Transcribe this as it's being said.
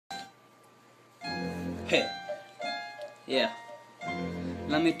Hey, yeah,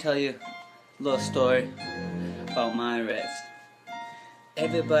 let me tell you a little story about my rest.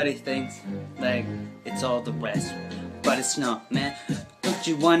 Everybody thinks like it's all the rest, but it's not, man. Don't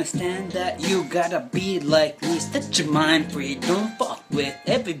you understand that you gotta be like me? Set your mind free, don't fuck with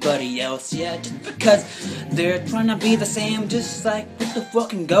everybody else, yeah. Just because they're trying to be the same, just like with the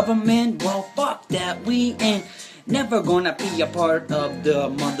fucking government. Well, fuck that, we ain't never gonna be a part of the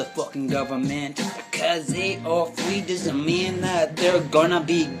motherfucking government. Just because they are free doesn't mean that they're gonna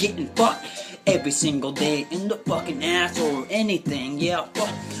be getting fucked every single day in the fucking ass or anything, yeah, fuck.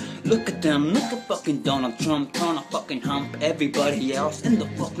 Look at them, look at fucking Donald Trump trying to fucking hump everybody else in the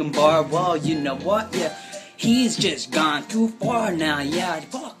fucking bar. Well, you know what, yeah, he's just gone too far now, yeah,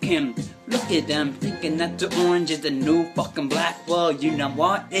 fuck him. Look at them, thinking that the orange is the new fucking black. Well, you know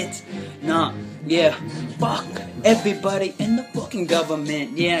what, it's not, yeah, fuck everybody in the fucking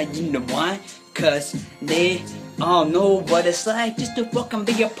government, yeah, you know why? Cause they all know what it's like just to fucking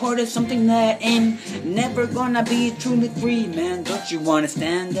be a part of something that ain't never gonna be truly free, man. Don't you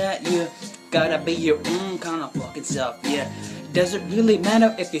understand that? You gotta be your own kind of fucking self, yeah. Does it really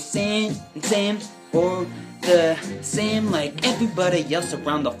matter if you're same or the same like everybody else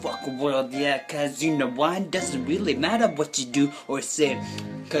around the fucking world, yeah? Cause you know why? Does it really matter what you do or say?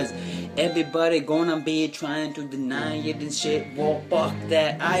 Cause everybody gonna be trying to deny it and shit. Well, fuck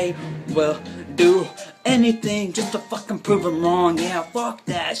that, I will do anything just to fucking prove them wrong. Yeah, fuck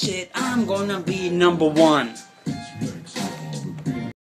that shit, I'm gonna be number one.